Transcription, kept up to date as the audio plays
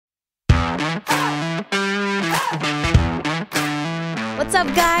What's up,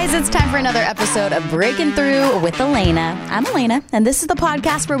 guys? It's time for another episode of Breaking Through with Elena. I'm Elena, and this is the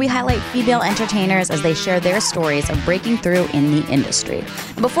podcast where we highlight female entertainers as they share their stories of breaking through in the industry.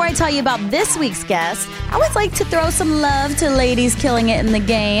 And before I tell you about this week's guest, I always like to throw some love to ladies killing it in the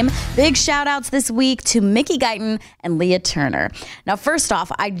game. Big shout-outs this week to Mickey Guyton and Leah Turner. Now, first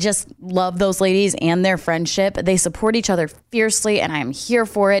off, I just love those ladies and their friendship. They support each other fiercely, and I am here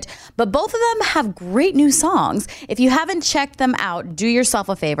for it. But both of them have great new songs. If you haven't checked them out, do yourself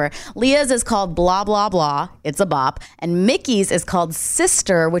a favor. Leah's is called Blah Blah Blah. It's a bop. And Mickey's is called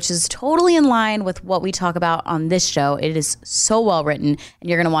Sister, which is totally in line with what we talk about on this show. It is so well written, and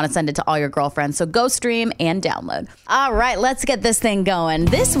you're going to want to send it to all your girlfriends. So go stream and download. All right, let's get this thing going.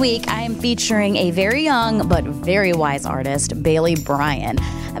 This week, I am featuring a very young but very wise artist, Bryan.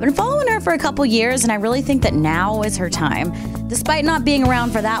 I've been following her for a couple years, and I really think that now is her time. Despite not being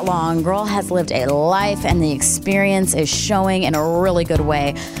around for that long, girl has lived a life, and the experience is showing in a really good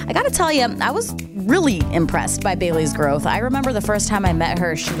way. I gotta tell you, I was really impressed by Bailey's growth. I remember the first time I met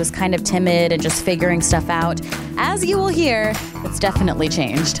her, she was kind of timid and just figuring stuff out. As you will hear, it's definitely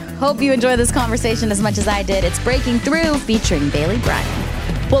changed. Hope you enjoy this conversation as much as I did. It's Breaking Through featuring Bryan.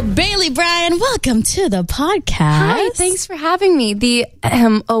 Well, Bryan, welcome to the podcast. Hi, thanks for having me. The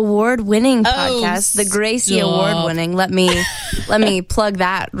award-winning podcast, the Gracie Award-winning. Let me plug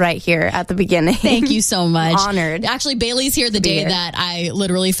that right here at the beginning. Thank you so much. Honored. Actually, Bailey's here the day that I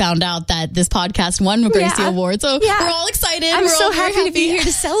literally found out that this podcast won a Gracie Award. So we're all excited. I'm so happy to be here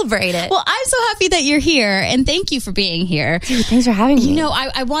to celebrate it. Well, I'm so happy that you're here, and thank you for being here. Dude, thanks for having me. You know,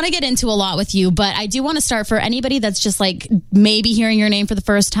 I want to get into a lot with you, but I do want to start for anybody that's just like maybe hearing your name for the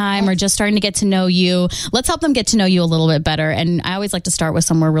first time or just starting to get to know you. Let's help them get to know you a little bit better. And I always like to start with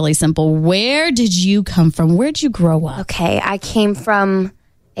somewhere really simple. Where did you come from? Where did you grow up? Okay, I came from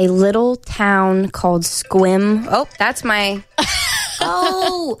a little town called Squim. Oh, that's my...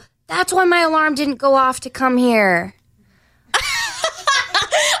 Oh, that's why my alarm didn't go off to come here.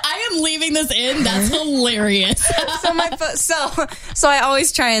 I am leaving this in. That's hilarious. So I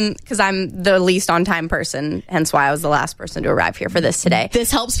always try and, because I'm the least on time person, hence why I was the last person to arrive here for this today.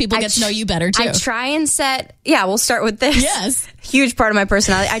 This helps people get to know you better too. I try and set, we'll start with this. Yes. Huge part of my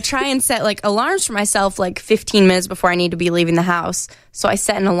personality. I try and set like alarms for myself like 15 minutes before I need to be leaving the house. So I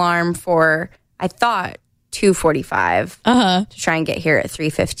set an alarm for, I thought, 2:45 to try and get here at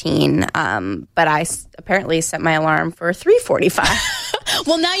 3:15. But I apparently set my alarm for 3:45.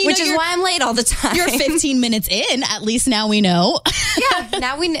 Well, now which is why I'm late all the time. You're 15 minutes in. At least now we know. Yeah,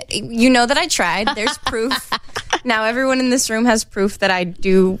 now you know that I tried. There's proof. Now everyone in this room has proof that I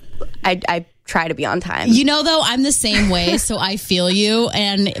do. I try to be on time. You know, though, I'm the same way, so I feel you.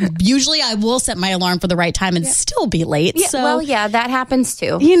 And usually I will set my alarm for the right time and still be late. Yeah, so, well, that happens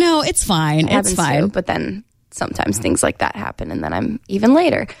too. You know, it's fine. It's fine. Too, but then sometimes things like that happen, and then I'm even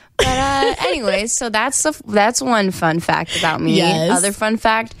later. But anyways, so that's one fun fact about me. Yes. Other fun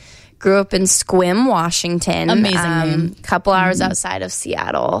fact: grew up in Squim, Washington. Amazing name. Couple hours outside of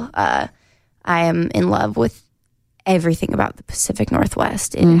Seattle. I am in love with everything about the Pacific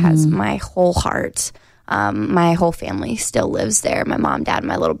Northwest. It has my whole heart. My whole family still lives there. My mom, dad, and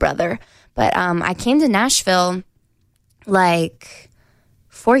my little brother. But I came to Nashville like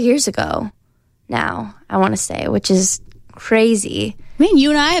 4 years ago now, I want to say, which is crazy. I mean,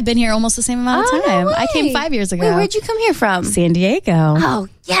 you and I have been here almost the same amount of time. No way. I came 5 years ago. Wait, where'd you come here from? San Diego. Oh,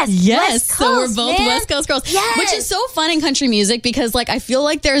 yes. Yes. West Coast, so we're both man. West Coast girls. Yes. Which is so fun in country music because, like, I feel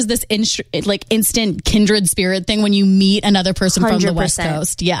like there's this instant kindred spirit thing when you meet another person from the West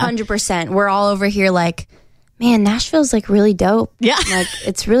Coast. Yeah. 100%. We're all over here like, man, Nashville's like really dope. Yeah. Like,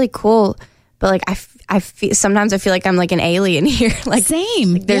 it's really cool. But like, I feel, sometimes I feel like I'm like an alien here. Like,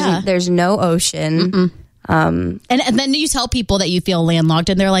 same. Like there's no ocean. Mm-mm. And then you tell people that you feel landlocked,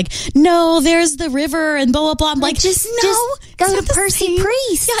 and they're like, "No, there's the river," and blah blah blah. I'm like, just no, go to Percy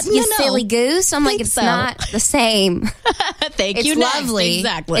Priest, you silly goose. I'm like, it's not the same. Thank you. It's lovely.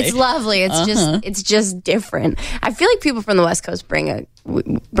 Exactly. It's lovely. It's just different. I feel like people from the West Coast bring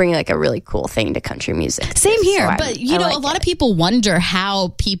like a really cool thing to country music. Same here. So but you know, like a lot of people wonder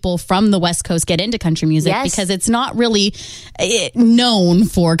how people from the West Coast get into country music because it's not really known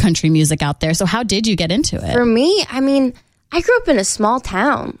for country music out there. So how did you get into it? For me, I mean, I grew up in a small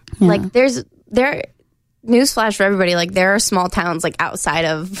town. Yeah. Like newsflash for everybody, like there are small touns like outside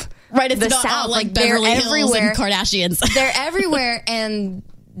of it's the not South. like Beverly Hills everywhere. And Kardashians. They're everywhere, and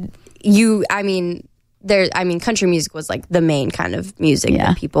country music was like the main kind of music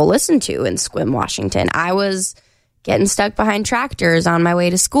that people listened to in Squim, Washington. I was getting stuck behind tractors on my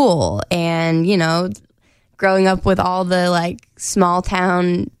way to school, and growing up with all the like small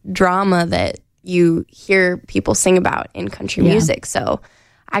town drama that you hear people sing about in country music. So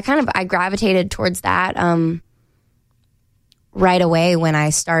I gravitated towards that right away when I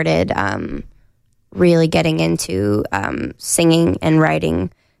started really getting into singing and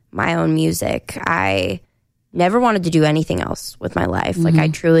writing my own music. I never wanted to do anything else with my life. Like, I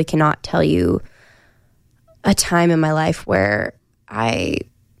truly cannot tell you a time in my life where I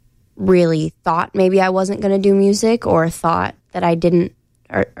really thought maybe I wasn't going to do music, or thought that I didn't,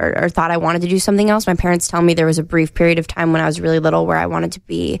 or thought I wanted to do something else. My parents tell me there was a brief period of time when I was really little where I wanted to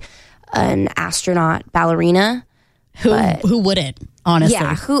be an astronaut ballerina. Who wouldn't, honestly?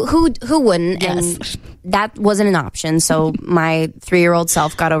 Yeah, who wouldn't? Yes. And that wasn't an option. So my 3-year-old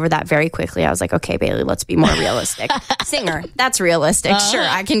self got over that very quickly. I was like, okay, Bailey, let's be more realistic. Singer, that's realistic. Sure,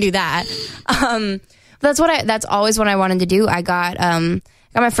 I can do that. That's always what I wanted to do. I got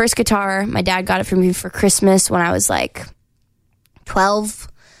my first guitar. My dad got it for me for Christmas when I was like 12,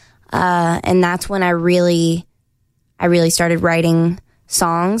 and that's when I really started writing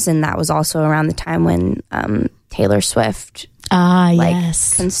songs. And that was also around the time when Taylor Swift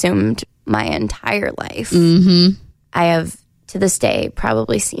consumed my entire life. I have, to this day,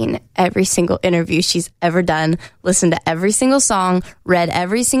 probably seen every single interview she's ever done, listened to every single song, read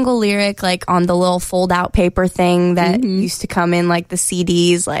every single lyric, like on the little fold-out paper thing that used to come in like the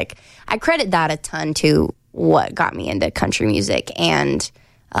CDs. Like, I credit that a ton to what got me into country music, and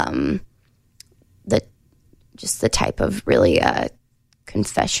the type of really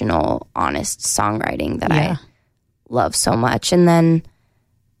confessional, honest songwriting that I love so much. And then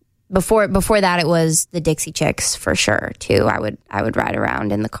before that, it was the Dixie Chicks for sure too. I would ride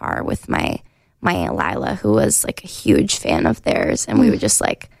around in the car with my Aunt Lila, who was like a huge fan of theirs, and we would just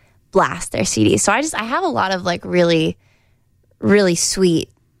like blast their CDs. So I have a lot of like really, really sweet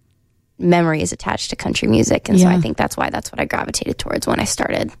memories attached to country music, and so I think that's what I gravitated towards when I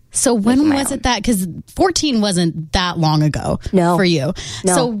started. So when was it that, because 14 wasn't that long ago for you.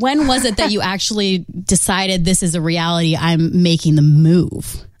 No. So when was it that you actually decided this is a reality, I'm making the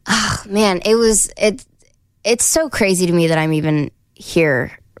move? Oh, man, it's so crazy to me that I'm even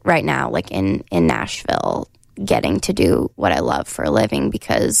here right now, like in Nashville, getting to do what I love for a living,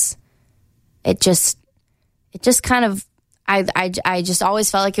 because it just kind of, I just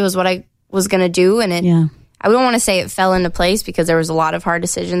always felt like it was what I was going to do. And I don't want to say it fell into place, because there was a lot of hard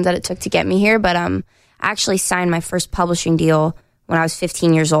decisions that it took to get me here. But I actually signed my first publishing deal when I was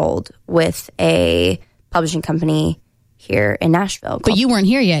 15 years old with a publishing company here in Nashville. But you weren't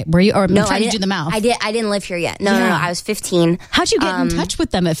here yet, were you? Or no, trying to do the mouth. I didn't live here yet. No, I was 15. How'd you get in touch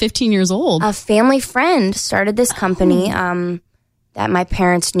with them at 15 years old? A family friend started this company that my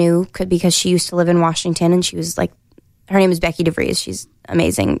parents knew because she used to live in Washington, and she was like, her name is Becky DeVries. She's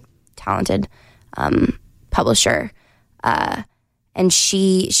amazing, talented publisher. And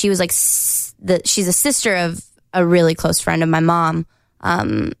she was like, she's a sister of a really close friend of my mom.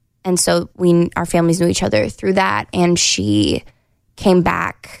 And so our families knew each other through that. And she came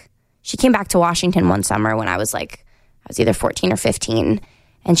back to Washington one summer when I was either 14 or 15.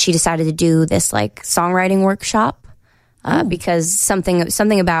 And she decided to do this like songwriting workshop because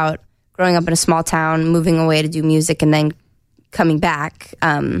something about growing up in a small town, moving away to do music, and then coming back.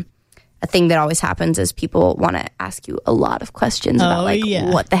 A thing that always happens is people want to ask you a lot of questions about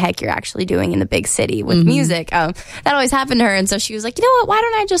what the heck you're actually doing in the big city with music. That always happened to her. And so she was like, you know what, why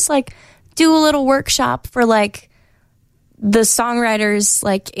don't I just like do a little workshop for like the songwriters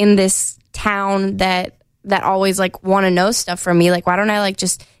like in this town that always like want to know stuff from me. Like, why don't I like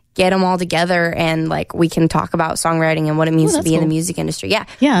just get them all together and like we can talk about songwriting and what it means to be in the music industry.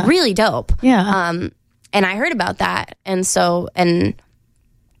 Yeah. Really dope. Yeah. And I heard about that. And so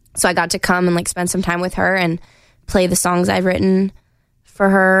I got to come and like spend some time with her and play the songs I've written for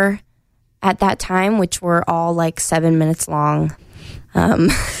her at that time, which were all like 7 minutes long. 7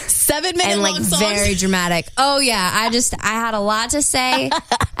 minutes and like long songs? Very dramatic. Oh yeah, I had a lot to say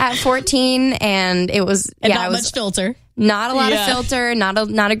at 14, and it was not much filter. Not a lot of filter.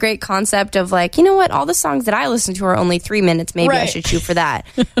 Not a great concept of like, you know what? All the songs that I listen to are only 3 minutes. Maybe I should shoot for that.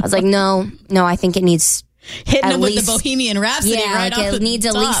 I was like, no. I think it needs. Hitting them with the Bohemian Rhapsody right off the top. It needs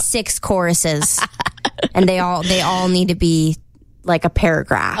at least 6 choruses. And they all need to be like a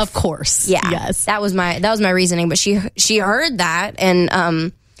paragraph. Of course. Yeah. Yes. That was my reasoning. But she heard that,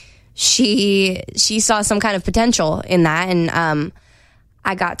 and she saw some kind of potential in that. And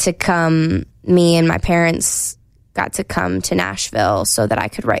I got to come, me and my parents got to come to Nashville so that I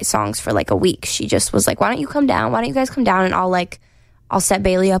could write songs for like a week. She just was like, why don't you come down? Why don't you guys come down, and I'll set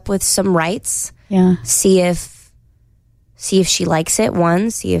Bailey up with some rights. Yeah. See if she likes it. One,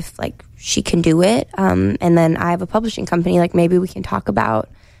 see if like she can do it. And then I have a publishing company. Like, maybe we can talk about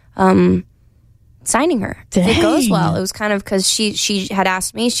signing her if it goes well. It was kind of because she had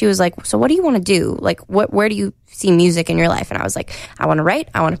asked me, she was like, so what do you want to do? Like, where do you see music in your life? And I was like, I want to write,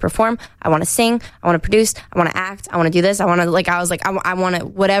 I want to perform, I want to sing, I want to produce, I want to act, I want to do this, I want to, like, I was like, I want to,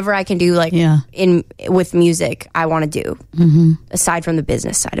 whatever I can do, like, with music, I want to do. Aside from the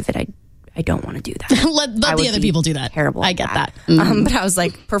business side of it, I don't want to do that. Let the other people do that. Terrible. I get that. But I was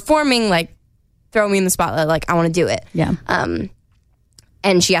like, performing, like, throw me in the spotlight, like, I want to do it. Yeah.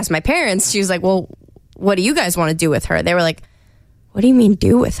 And she asked my parents, she was like, well, what do you guys want to do with her? They were like, what do you mean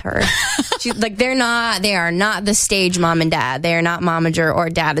do with her? She, like, they are not the stage mom and dad. They are not momager or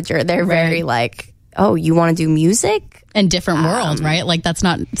dadager. They're very like, oh, you want to do music? And different world, right? Like, that's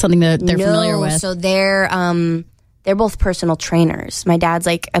not something that they're familiar with. So they're both personal trainers. My dad's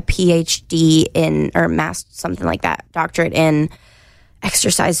like a PhD something like that, doctorate in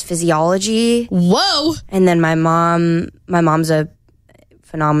exercise physiology. Whoa. And then my mom's a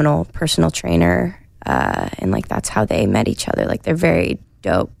phenomenal personal trainer, and like that's how they met each other. Like, they're very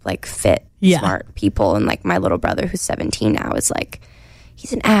dope, like fit, smart people. And like my little brother, who's 17 now, is like,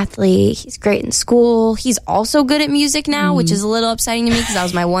 he's an athlete, he's great in school, he's also good at music now, which is a little upsetting to me because that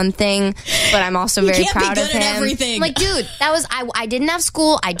was my one thing, but I'm also very proud of him. At everything. Like, dude, that was I didn't have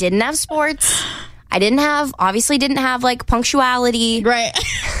school, I didn't have sports, I didn't have like punctuality. Right.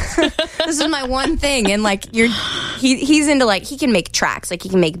 This is my one thing. And like, he's into, like, he can make tracks, like he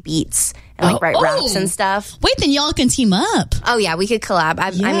can make beats and like write raps and stuff. Wait, then y'all can team up. Oh yeah, we could collab.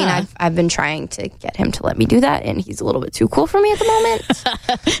 I mean, I've been trying to get him to let me do that, and he's a little bit too cool for me at the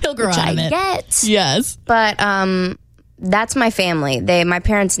moment. He'll grow out of it. Get. Yes. But that's my family. My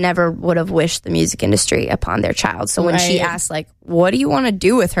parents never would have wished the music industry upon their child. So when she asked, like, what do you want to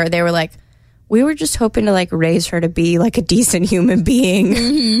do with her? They were like, we were just hoping to like raise her to be like a decent human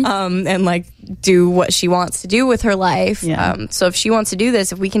being, and like do what she wants to do with her life. Yeah. So if she wants to do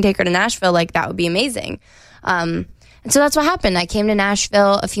this, if we can take her to Nashville, like, that would be amazing. And so that's what happened. I came to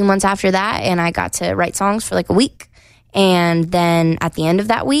Nashville a few months after that, and I got to write songs for like a week. And then at the end of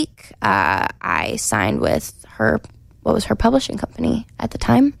that week, I signed with her publishing company at the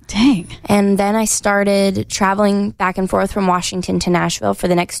time. Dang. And then I started traveling back and forth from Washington to Nashville for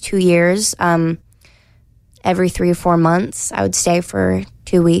the next 2 years. Every 3 or 4 months, I would stay for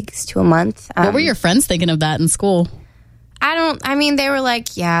 2 weeks to a month. What were your friends thinking of that in school? They were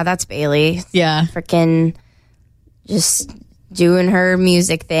like, yeah, that's Bailey. Yeah. Freaking just doing her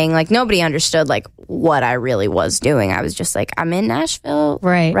music thing. Like, nobody understood like what I really was doing. I was just like, I'm in Nashville,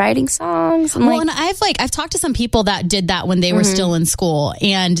 writing songs. And I've talked to some people that did that when they were still in school,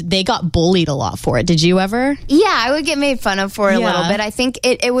 and they got bullied a lot for it. Did you ever? Yeah, I would get made fun of for it a little bit. I think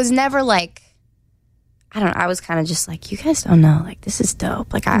it was never like, I don't know. I was kind of just like, you guys don't know, like, this is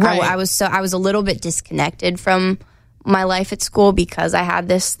dope. Like, I was a little bit disconnected from my life at school because I had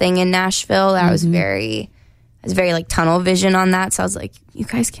this thing in Nashville that I was very like tunnel vision on that. So I was like, you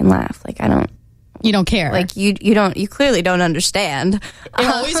guys can laugh. Like, you don't care. Like, you clearly don't understand. It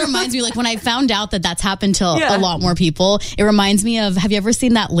always reminds me, like, when I found out that that's happened to a lot more people, it reminds me of, have you ever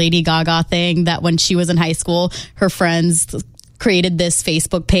seen that Lady Gaga thing that when she was in high school, her friends created this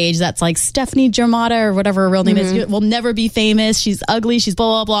Facebook page that's like Stephanie Germanotta or whatever her real name is, will never be famous, she's ugly, she's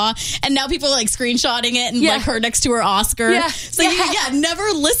blah, blah, blah. And now people are like screenshotting it and like her next to her Oscar. Yeah. So never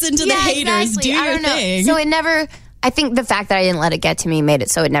listen to the haters. Exactly. Do your thing. So it never... I think the fact that I didn't let it get to me made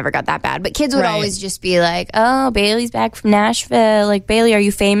it so it never got that bad. But kids would always just be like, oh, Bailey's back from Nashville. Like, Bailey, are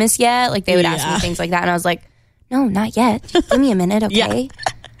you famous yet? Like, they would ask me things like that. And I was like, no, not yet. Give me a minute, okay?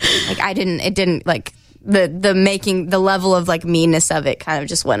 Like, it didn't, like, the level of, like, meanness of it kind of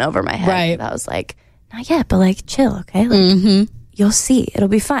just went over my head. Right. I was like, not yet, but, like, chill, okay? Like, you'll see. It'll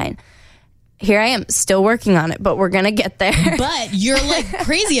be fine. Here I am, still working on it, but we're going to get there. But you're like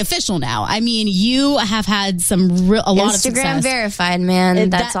crazy official now. I mean, you have had a lot of success. Instagram verified,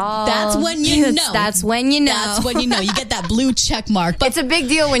 man. That's all. That's when you know. That's when you know. That's when you know. You get that blue check mark. But it's a big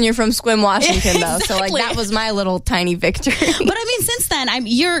deal when you're from Sequim, Washington, though. So, like, that was my little tiny victory. But I mean, since then,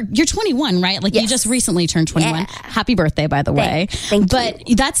 you're 21, right? Like, you just recently turned 21. Yeah. Happy birthday, by the way. Thank but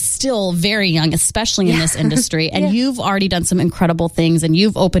you. That's still very young, especially in this industry. And you've already done some incredible things, and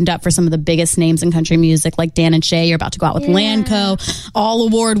you've opened up for some of the biggest names in country music, like Dan and Shay. You're about to go out with Lanco, all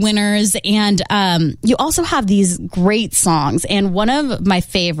award winners, and you also have these great songs. And one of my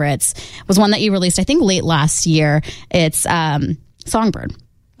favorites was one that you released, I think, late last year. It's Songbird.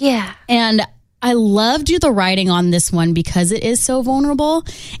 Yeah. And I loved the writing on this one because it is so vulnerable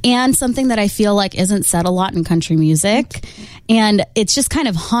and something that I feel like isn't said a lot in country music. And it's just kind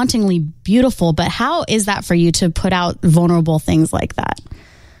of hauntingly beautiful. But how is that for you to put out vulnerable things like that?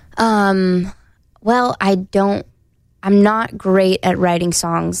 Well, I'm not great at writing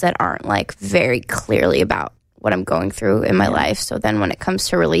songs that aren't like very clearly about what I'm going through in my life. So then when it comes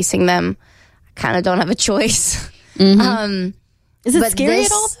to releasing them, I kind of don't have a choice. Is it scary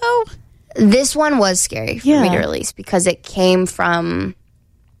at all though? This one was scary for me to release because it came from...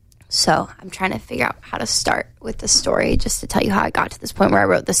 So I'm trying to figure out how to start with the story just to tell you how I got to this point where I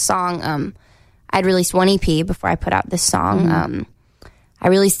wrote this song. I'd released one EP before I put out this song. I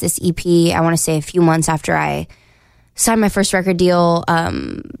released this EP, I want to say a few months after I signed my first record deal,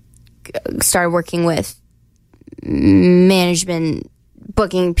 started working with management,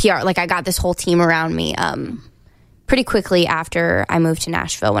 booking, PR. Like I got this whole team around me pretty quickly after I moved to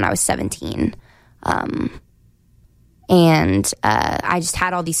Nashville when I was 17. And I just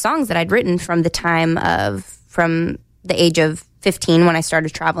had all these songs that I'd written from the age of 15 when I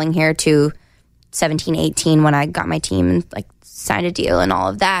started traveling here to 17, 18 when I got my team and like signed a deal and all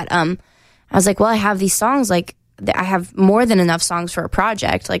of that. I was like, well, I have these songs, like I have more than enough songs for a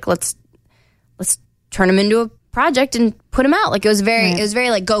project. Like let's turn them into a project and put them out. Like it was very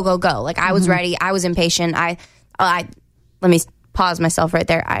like go, go, go. Like I was ready. I was impatient. I let me pause myself right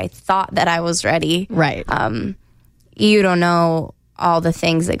there. I thought that I was ready. Right. You don't know all the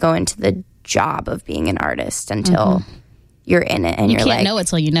things that go into the job of being an artist until you're in it and you're like... You can't know it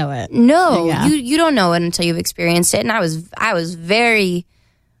till you know it. No, you don't know it until you've experienced it. And I was very,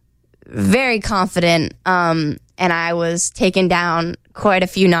 very confident, and I was taken down quite a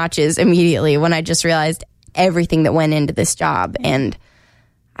few notches immediately when I just realized everything that went into this job. And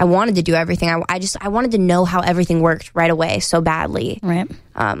I wanted to do everything. I wanted to know how everything worked right away so badly. Right.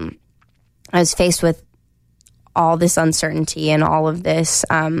 I was faced with all this uncertainty and all of this.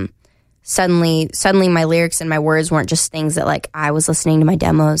 Suddenly my lyrics and my words weren't just things that like I was listening to my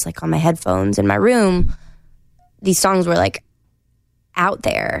demos like on my headphones in my room. These songs were like out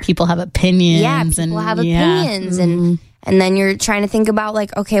there. People have opinions. Yeah, people have opinions. And then you're trying to think about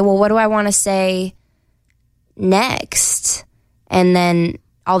like, okay, well, what do I want to say next? And then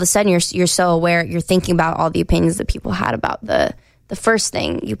all of a sudden you're so aware, you're thinking about all the opinions that people had about the first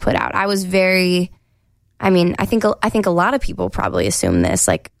thing you put out. I was very... I mean, I think a lot of people probably assume this,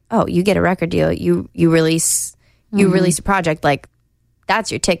 like, oh, you get a record deal, you release a project, like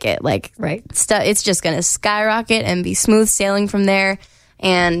that's your ticket, like it's just gonna skyrocket and be smooth sailing from there.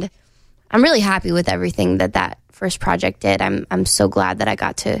 And I'm really happy with everything that first project did. I'm so glad that I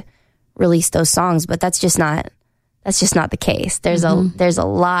got to release those songs, but that's just not the case. There's a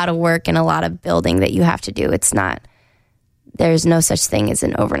lot of work and a lot of building that you have to do. There's no such thing as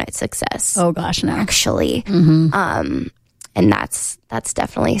an overnight success. Oh gosh, no. Actually. And that's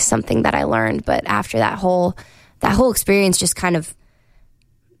definitely something that I learned. But after that whole experience, just kind of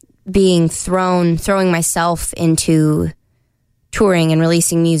throwing myself into touring and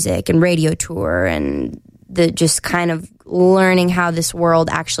releasing music and radio tour and the just kind of learning how this world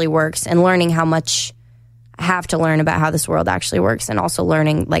actually works and learning how much I have to learn about how this world actually works, and also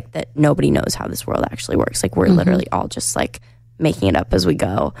learning like that nobody knows how this world actually works. Like we're literally all just like making it up as we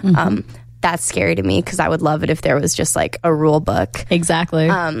go. That's scary to me because I would love it if there was just like a rule book. Exactly.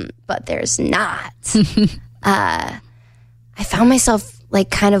 But there's not. I found myself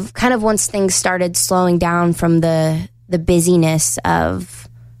like kind of once things started slowing down from the busyness of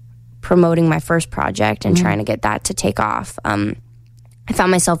promoting my first project and trying to get that to take off. I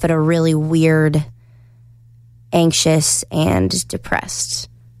found myself at a really weird, anxious and depressed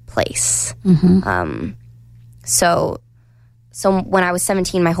place. So when I was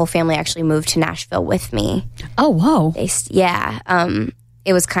 17, my whole family actually moved to Nashville with me. Oh, whoa.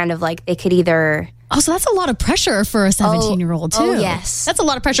 It was kind of like they could either... Oh, so that's a lot of pressure for a 17-year-old, too. Oh, yes. That's a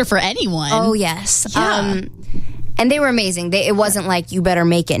lot of pressure for anyone. Oh, yes. Yeah. And they were amazing. It wasn't like, you better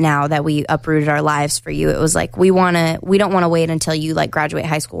make it now that we uprooted our lives for you. It was like, we don't want to wait until you like graduate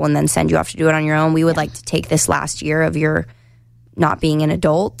high school and then send you off to do it on your own. We would like to take this last year of your not being an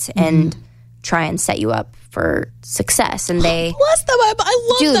adult and try and set you up for success. And they... Bless them.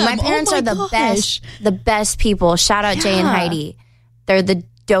 I love them. My parents are the best people. Shout out Jay and Heidi. They're the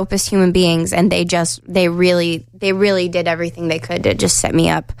dopest human beings, and they really did everything they could to just set me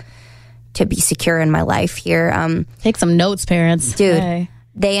up to be secure in my life here. Take some notes, parents. Dude, hey.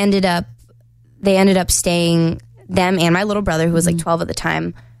 They ended up staying, them and my little brother, who was like 12 at the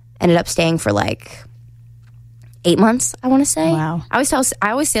time, ended up staying for like 8 months, I want to say. Wow. I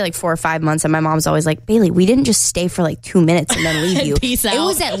always say like 4 or 5 months, and my mom's always like, Bailey, we didn't just stay for like 2 minutes and then leave you. Peace out. It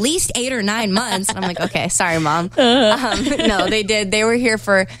was at least 8 or 9 months. And I'm like, okay, sorry, Mom. No, they did. They were here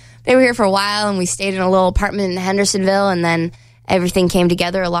for a while, and we stayed in a little apartment in Hendersonville, and then everything came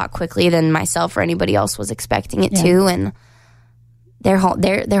together a lot quickly than myself or anybody else was expecting it to. And their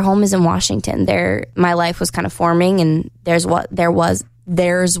home is in Washington. My life was kind of forming, and theirs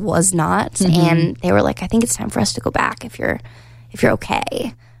was not. And they were like, I think it's time for us to go back if you're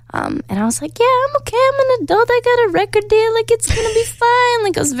okay. And I was like, yeah, I'm okay. I'm an adult. I got a record deal. Like, it's going to be fine.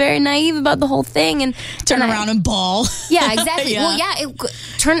 Like, I was very naive about the whole thing. And turn around and bawl. Yeah, exactly. Well,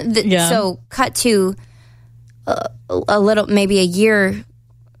 yeah, so cut to a little, maybe a year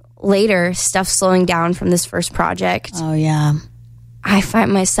later, stuff slowing down from this first project. Oh, yeah. I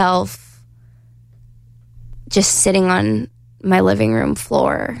find myself just sitting on my living room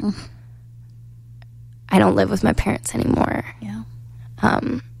floor. I don't live with my parents anymore. Yeah.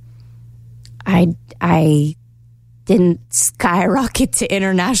 I didn't skyrocket to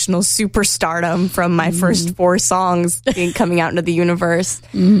international superstardom from my first 4 songs coming out into the universe.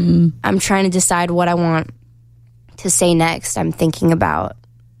 I'm trying to decide what I want to say next. I'm thinking about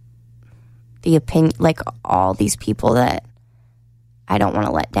the opinion, like all these people that I don't want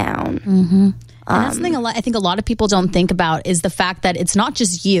to let down. And that's the thing I think a lot of people don't think about is the fact that it's not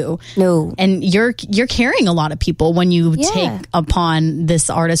just you. No. And you're carrying a lot of people when you take upon this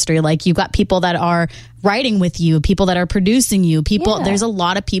artistry. Like, you've got people that are writing with you, people that are producing you, there's a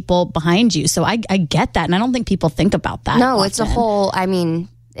lot of people behind you. So I get that. And I don't think people think about that. No, often. it's a whole, I mean,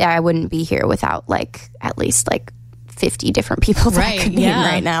 I wouldn't be here without like at least like 50 different people that I could name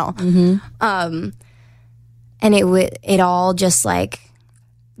right now. And it all just like,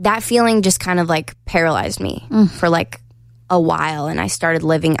 that feeling just kind of like paralyzed me for like a while. And I started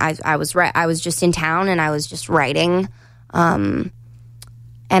living, I was just in town and I was just writing. And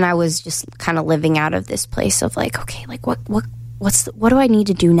I was just kind of living out of this place of like, okay, like what do I need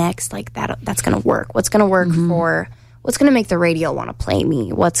to do next? Like that's going to work. What's going to work what's going to make the radio want to play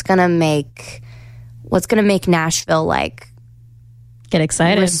me? What's going to make Nashville like get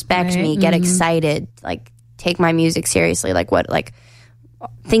excited, respect me, get excited, like take my music seriously. Like what, like,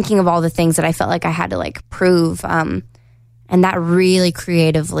 thinking of all the things that I felt like I had to like prove. And that really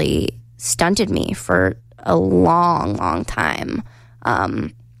creatively stunted me for a long, long time.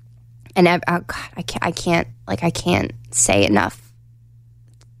 And I can't say enough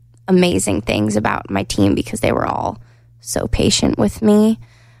amazing things about my team because they were all so patient with me.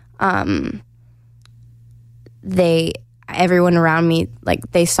 Everyone around me,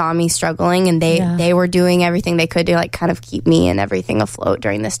 like, they saw me struggling and they were doing everything they could to like kind of keep me and everything afloat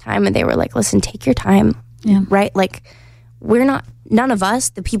during this time. And they were like, listen, take your time. Yeah. Right. Like, none of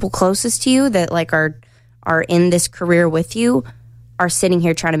us, the people closest to you that like are in this career with you, are sitting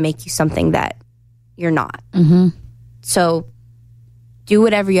here trying to make you something that you're not. So do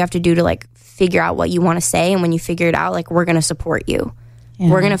whatever you have to do to like figure out what you want to say. And when you figure it out, like, we're going to support you. Yeah.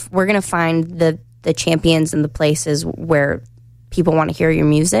 We're going to find the champions and the places where people want to hear your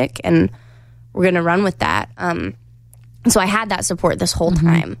music, and we're going to run with that. So I had that support this whole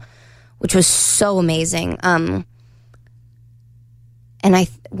time, which was so amazing. And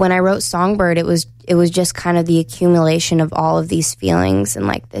when I wrote Songbird, it was just kind of the accumulation of all of these feelings and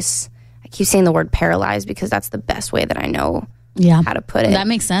like this, I keep saying the word paralyzed because that's the best way that I know how to put it. That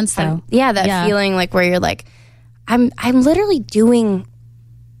makes sense though. Feeling like where you're like, I'm literally doing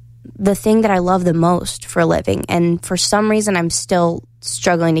the thing that I love the most for a living, and for some reason I'm still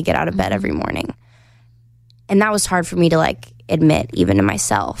struggling to get out of bed every morning. And that was hard for me to like admit even to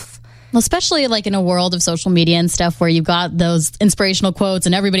myself. Well, especially like in a world of social media and stuff where you've got those inspirational quotes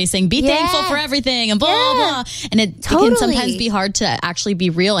and everybody's saying, be thankful for everything and blah, blah, blah. And it can sometimes be hard to actually be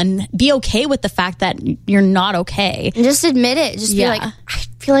real and be okay with the fact that you're not okay. And just admit it. Just be like, I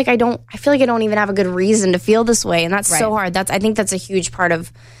feel like I don't even have a good reason to feel this way. And that's so hard. I think that's a huge part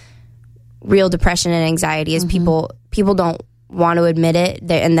of real depression and anxiety is people don't want to admit it,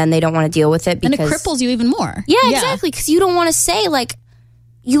 and then they don't want to deal with it because, and it cripples you even more. Yeah, exactly. Because you don't want to say like,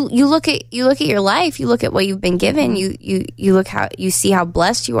 you look at your life, you look at what you've been given, you look how you see how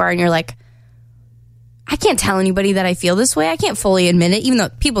blessed you are, and you're like, I can't tell anybody that I feel this way. I can't fully admit it, even though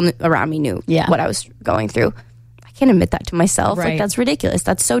people around me knew what I was going through. I can't admit that to myself. Like, that's ridiculous.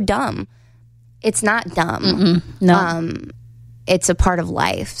 That's so dumb. It's not dumb. No. It's a part of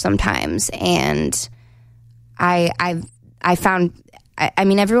life sometimes. And I found, I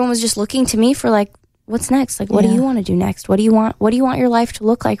mean, everyone was just looking to me for like, what's next? Like, what do you want to do next? What do you want your life to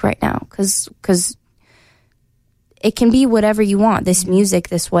look like right now? Because it can be whatever you want, this music,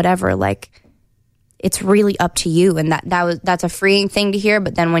 this whatever, like, it's really up to you. And that's a freeing thing to hear.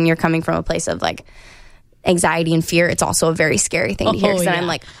 But then when you're coming from a place of like anxiety and fear, it's also a very scary thing to hear. Because then I'm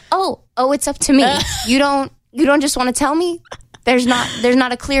like, oh, it's up to me. You don't just want to tell me? There's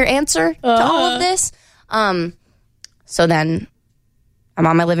not a clear answer to all of this. So then I'm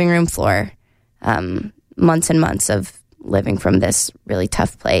on my living room floor, months and months of living from this really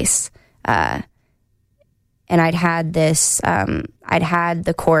tough place. And I'd had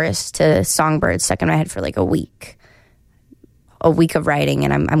the chorus to Songbird stuck in my head for like a week of writing,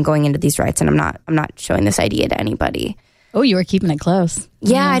 and I'm going into these writes, and I'm not showing this idea to anybody. Oh, you were keeping it close.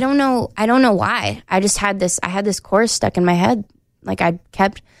 Yeah, I don't know why. I had this chorus stuck in my head. Like I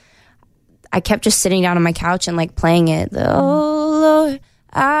kept just sitting down on my couch and like playing it. Oh Lord,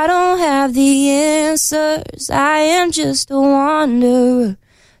 I don't have the answers. I am just a wanderer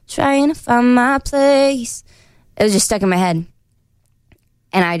trying to find my place. It was just stuck in my head.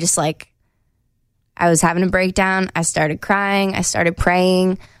 And I just like, I was having a breakdown. I started crying. I started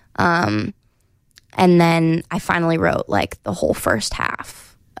praying. And then I finally wrote like the whole first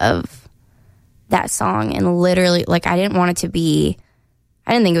half of that song. And literally, like, I didn't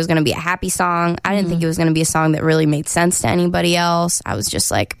think it was going to be a happy song. I didn't think it was going to be a song that really made sense to anybody else. I was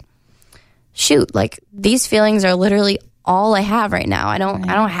just like, shoot, like these feelings are literally all I have right now. I don't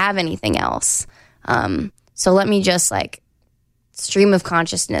have anything else. So let me just like stream of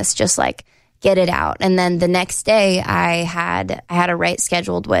consciousness, just like get it out. And then the next day I had a write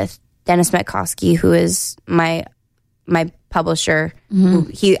scheduled with Dennis Metkoski, who is my publisher.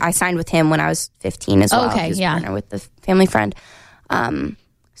 I signed with him when I was 15 as well. Okay, he was yeah. a partner with the family friend.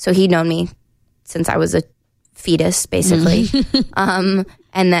 So he'd known me since I was a fetus, basically. And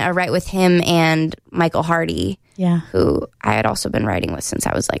then I write with him and Michael Hardy, who I had also been writing with since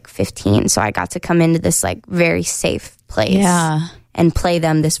I was like 15. So I got to come into this like very safe place and play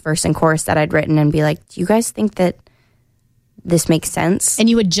them this verse and chorus that I'd written and be like, do you guys think that this makes sense? And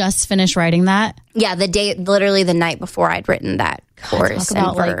you would just finish writing that? Yeah, literally the night before I'd written that chorus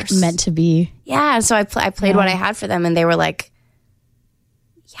talk about, and verse. Like, meant to be. Yeah, so I played what I had for them, and they were like,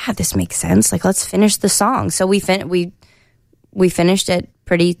 yeah, this makes sense. Like, let's finish the song. So we finished it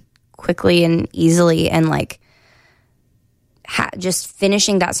pretty quickly and easily, and like just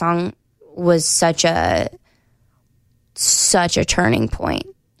finishing that song was such a turning point.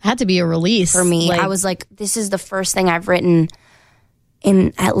 Had to be a release for me. I was like, this is the first thing I've written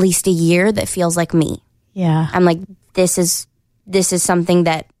in at least a year that feels like me. Yeah. I'm like, this is something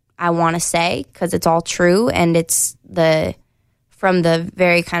that I want to say because it's all true, and it's from the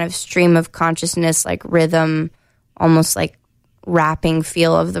very kind of stream of consciousness, like rhythm, almost like rapping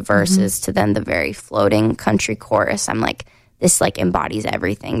feel of the verses to then the very floating country chorus. I'm like, this like embodies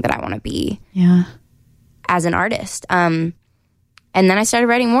everything that I want to be as an artist. And then I started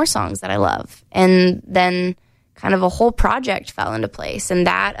writing more songs that I love. And then kind of a whole project fell into place. And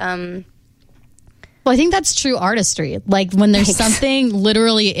that... well, I think that's true artistry. Like when there's something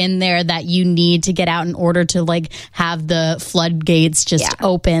literally in there that you need to get out in order to like have the floodgates just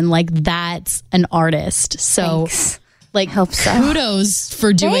open, like that's an artist. So... Like, hope so. Kudos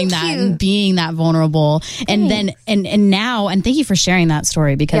for doing that and being that vulnerable. And then, and now, and thank you for sharing that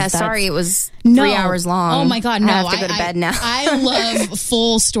story because sorry it was 3 hours long. Oh my God, no. I have to go to bed now. I love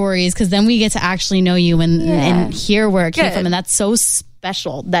full stories because then we get to actually know you and hear where it came from. And that's so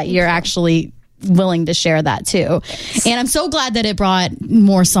special that you're actually willing to share that too. And I'm so glad that it brought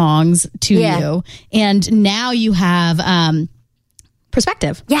more songs to you. And now you have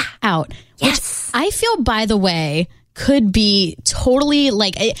Perspective out. Yes. Which I feel, by the way, could be totally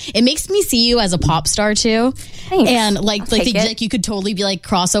like it makes me see you as a pop star too. Thanks. And like you could totally be like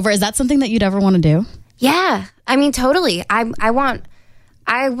crossover. Is that something that you'd ever want to do? Yeah, I mean, totally. I want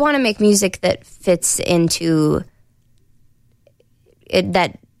to make music that fits into it,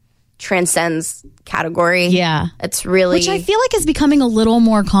 that transcends category. Yeah, it's really, which I feel like is becoming a little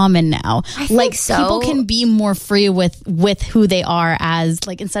more common now. I think so. People can be more free with who they are as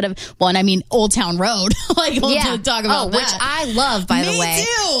like instead of I mean Old Town Road. Like we'll talk about that, which I love. By the way,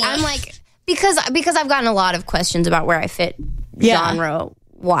 too. I'm like because I've gotten a lot of questions about where I fit genre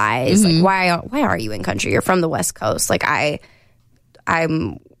wise. Like why are you in country? You're from the West Coast. Like I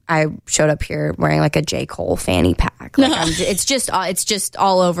showed up here wearing like a J. Cole fanny pack. Like it's just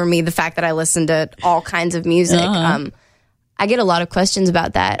all over me. The fact that I listen to all kinds of music. I get a lot of questions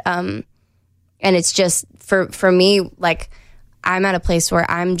about that. And it's just for me, like I'm at a place where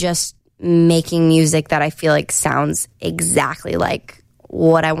I'm just making music that I feel like sounds exactly like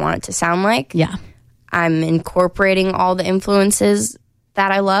what I want it to sound like. Yeah. I'm incorporating all the influences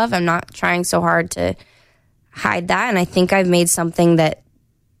that I love. I'm not trying so hard to hide that. And I think I've made something that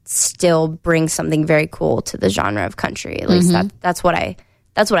still brings something very cool to the genre of country. At least that's what I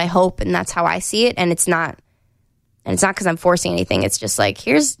hope, and that's how I see it. And it's not because I'm forcing anything. It's just like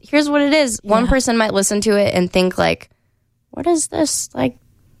here's what it is. One person might listen to it and think like, what is this, like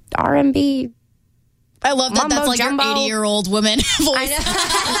R&B? I love that. That's like jumbo. your 80-year-old woman voice. I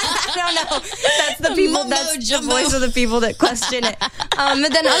know. no. That's the people. That's the voice of the people that question it.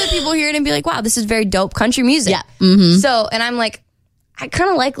 But then other people hear it and be like, "Wow, this is very dope country music." Yeah. Mm-hmm. So, and I'm like, I kind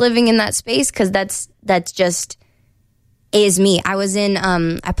of like living in that space because that's just is me. I was in.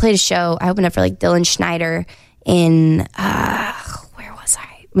 I played a show. I opened up for like Dylan Schneider in where was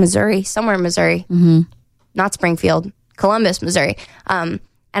I? Missouri, somewhere in Missouri, not Springfield, Columbus, Missouri. And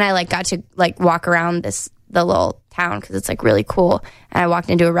I like got to like walk around the little town because it's like really cool. And I walked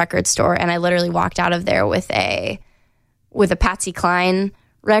into a record store and I literally walked out of there with a Patsy Cline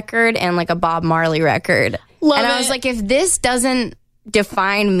record and like a Bob Marley record. I was like, if this doesn't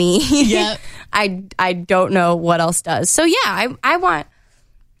define me, yep. I don't know what else does. So yeah, I want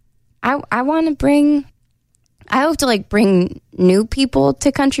to bring. I hope to like bring new people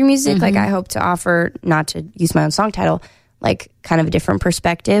to country music. Like I hope to offer, not to use my own song title, like kind of a different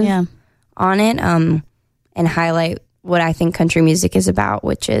perspective on it, and highlight what I think country music is about,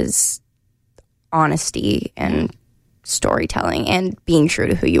 which is honesty and storytelling and being true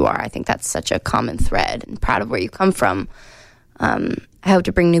to who you are. I think that's such a common thread, and proud of where you come from. I hope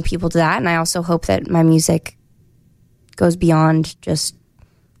to bring new people to that, and I also hope that my music goes beyond just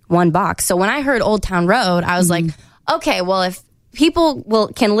one box. So when I heard Old Town Road, I was like, okay, well, if people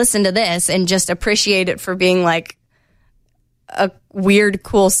can listen to this and just appreciate it for being like a weird,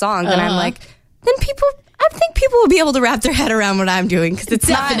 cool song, then I'm like, I think people will be able to wrap their head around what I'm doing because it's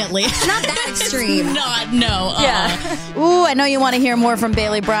definitely not that extreme. No. Yeah. Ooh, I know you want to hear more from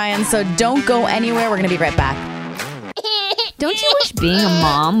Bailey Bryan, so don't go anywhere. We're going to be right back. Don't you wish being a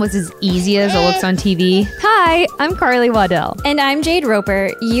mom was as easy as it looks on TV? Hi, I'm Carly Waddell. And I'm Jade Roper.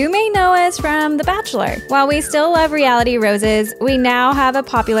 You may know us from The Bachelor. While we still love reality roses, we now have a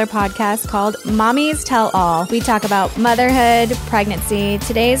popular podcast called Mommies Tell All. We talk about motherhood, pregnancy,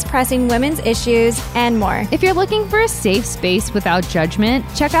 today's pressing women's issues, and more. If you're looking for a safe space without judgment,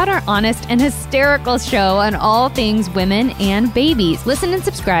 check out our honest and hysterical show on all things women and babies. Listen and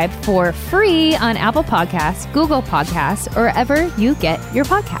subscribe for free on Apple Podcasts, Google Podcasts, or wherever you get your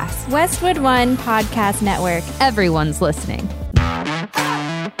podcasts. Westwood One Podcast Network. Everyone's listening.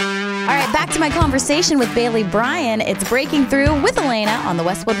 All right, back to my conversation with Bailey Bryan. It's Breaking Through with Elena on the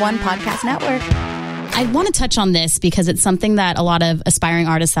Westwood One Podcast Network. I want to touch on this because it's something that a lot of aspiring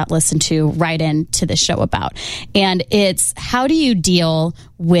artists that listen to write into this show about. And it's, how do you deal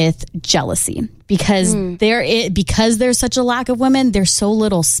with jealousy? Because because there's such a lack of women, there's so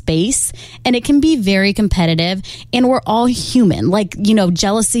little space, and it can be very competitive, and we're all human. Like, you know,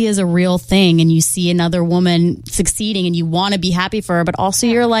 jealousy is a real thing, and you see another woman succeeding and you want to be happy for her, but also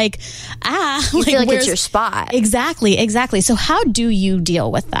you're like, you feel like it's your spot. Exactly. So how do you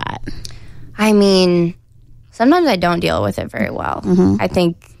deal with that? I mean, sometimes I don't deal with it very well. I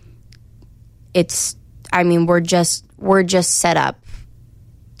think we're just set up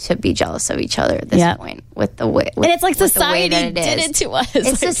to be jealous of each other at this point with the way, and it's like society did it to us.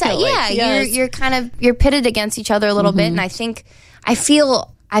 It's society. You're pitted against each other a little bit, and I think I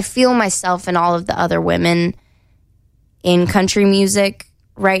feel myself and all of the other women in country music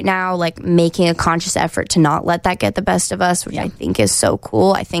right now, like making a conscious effort to not let that get the best of us, which I think is so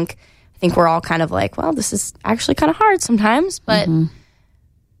cool. I think we're all kind of like, well, this is actually kind of hard sometimes, but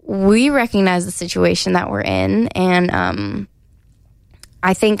we recognize the situation that we're in, and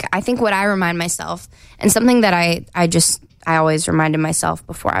I think what I remind myself, and something that I always reminded myself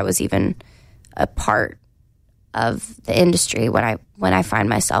before I was even a part of the industry, when I find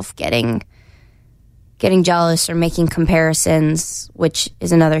myself getting jealous or making comparisons, which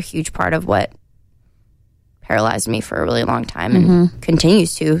is another huge part of what paralyzed me for a really long time and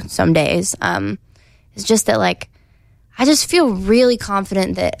continues to some days, is just that, like, I just feel really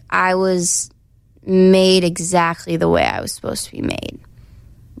confident that I was made exactly the way I was supposed to be made.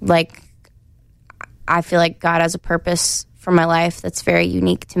 Like, I feel like God has a purpose for my life that's very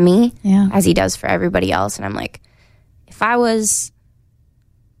unique to me, as he does for everybody else. And I'm like, if I was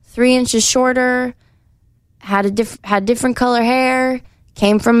 3 inches shorter, had different color hair,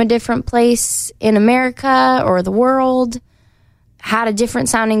 came from a different place in America or the world, had a different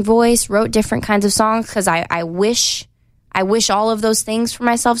sounding voice, wrote different kinds of songs, because I wish all of those things for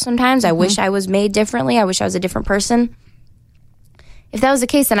myself sometimes. I wish I was made differently. I wish I was a different person. If that was the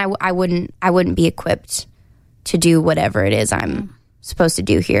case, then I wouldn't be equipped to do whatever it is I'm supposed to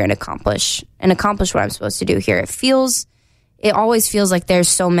do here and accomplish what I'm supposed to do here. It always feels like there's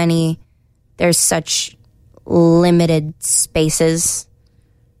such limited spaces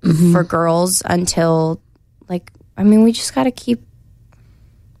for girls until, like, I mean, we just got to keep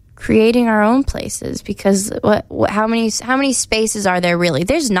creating our own places, because how many spaces are there really?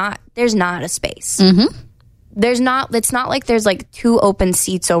 There's not a space. it's not like there's like 2 open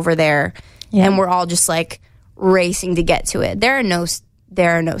seats over there and we're all just like racing to get to it. There are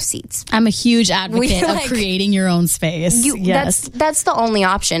no seats. I'm a huge advocate of creating your own space. Yes. That's the only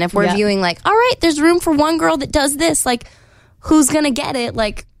option. If we're viewing like, all right, there's room for one girl that does this, like who's going to get it?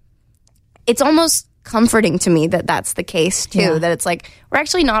 Like it's almost comforting to me that that's the case too, that it's like we're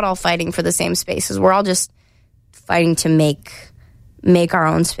actually not all fighting for the same spaces. We're all just fighting to make our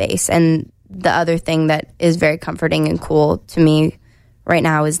own space. And the other thing that is very comforting and cool to me right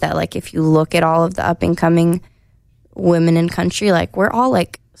now is that like if you look at all of the up and coming women in country, like we're all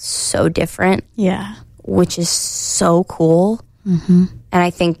like so different, which is so cool. And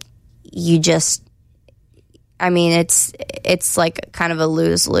I think it's like kind of a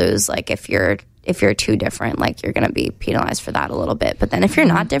lose-lose. Like if you're too different, like you're gonna be penalized for that a little bit. But then if you're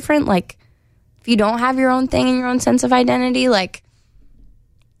not different, like if you don't have your own thing and your own sense of identity, like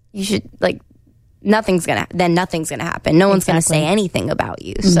you should, like nothing's gonna happen. No one's gonna say anything about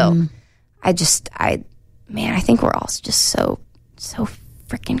you. So I think we're all just so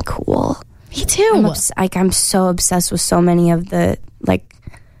freaking cool. Me too. I'm so obsessed with so many of the like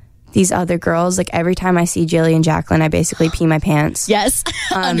these other girls. Like every time I see Jilly and Jacqueline, I basically pee my pants. Yes,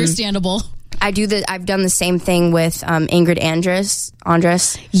 understandable. I've done the same thing with Ingrid Andress.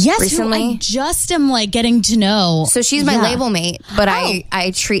 Yes, recently. Who I just am like getting to know. So she's my label mate, but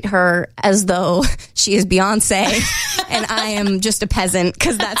I treat her as though she is Beyonce, and I am just a peasant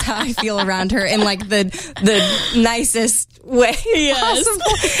because that's how I feel around her in like the nicest way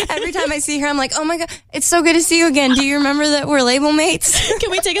possible. Every time I see her, I'm like, oh my God, it's so good to see you again. Do you remember that we're label mates? Can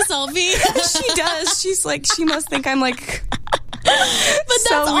we take a selfie? She does. She's like, she must think I'm like. But that's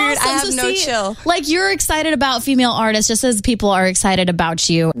so weird. awesome. I have no chill. Like you're excited about female artists just as people are excited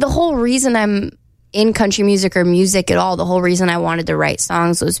about you. The whole reason I'm in country music or music at all, the whole reason I wanted to write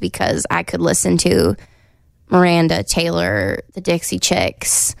songs was because I could listen to Miranda, Taylor, the Dixie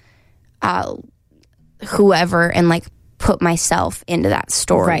Chicks, whoever, and like put myself into that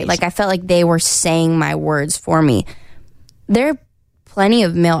story. Right. Like I felt like they were saying my words for me. There are plenty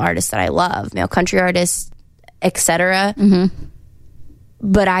of male artists that I love, male country artists, etc.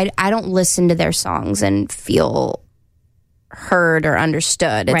 But I don't listen to their songs and feel heard or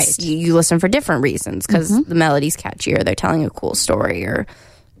understood. It's, you listen for different reasons because the melody's catchy or they're telling a cool story or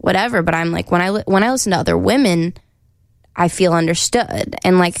whatever. But I'm like, when I listen to other women, I feel understood.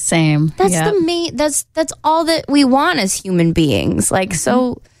 And like, same. That's that's all that we want as human beings. Like,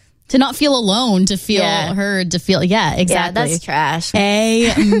 so to not feel alone, to feel heard, to feel, exactly. Yeah, that's trash.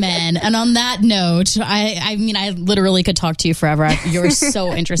 Amen. And on that note, I mean, I literally could talk to you forever. You're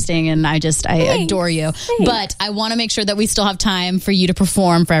so interesting and I adore you. Thanks. But I want to make sure that we still have time for you to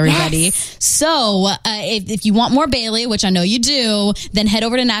perform for everybody. Yes. So if you want more Bailey, which I know you do, then head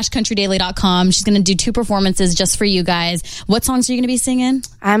over to NashCountryDaily.com. She's going to do 2 performances just for you guys. What songs are you going to be singing?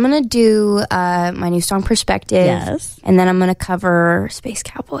 I'm going to do my new song, Perspective. Yes. And then I'm going to cover Space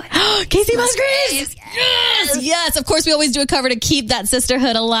Cowboy. Casey Musgraves! Yes! Of course, we always do a cover to keep that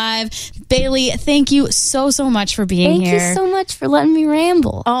sisterhood alive. Bailey, thank you so much for being here. Thank you so much for letting me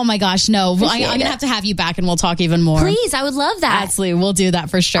ramble. Oh my gosh, no. I'm going to have you back and we'll talk even more. Please, I would love that. Absolutely, we'll do that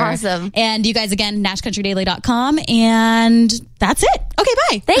for sure. Awesome. And you guys, again, NashCountryDaily.com, and that's it. Okay,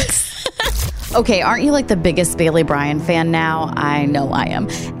 bye. Thanks. Okay, aren't you like the biggest Bailey Bryan fan now? I know I am.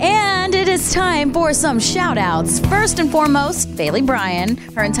 And it is time for some shout outs. First and foremost, Bailey Bryan,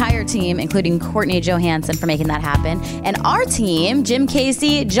 her entire team, including Courtney Johansson for making that happen, and our team, Jim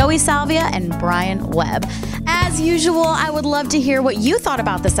Casey, Joey Salvia, and Brian Webb. As usual, I would love to hear what you thought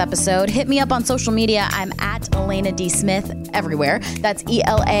about this episode. Hit me up on social media. I'm at Elena D. Smith everywhere. That's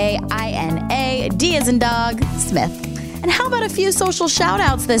ELAINA, D as in dog, Smith. And how about a few social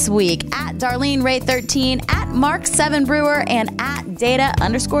shout-outs this week? At Darlene Ray 13, at Mark 7 Brewer, and at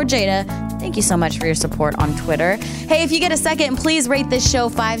Data_Jada. Thank you so much for your support on Twitter. Hey, if you get a second, please rate this show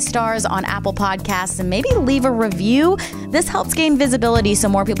 5 stars on Apple Podcasts and maybe leave a review. This helps gain visibility so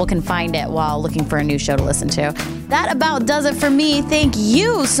more people can find it while looking for a new show to listen to. That about does it for me. Thank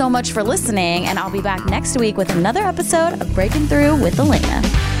you so much for listening, and I'll be back next week with another episode of Breaking Through with Elena.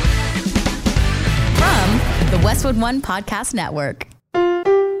 From the Westwood One Podcast Network.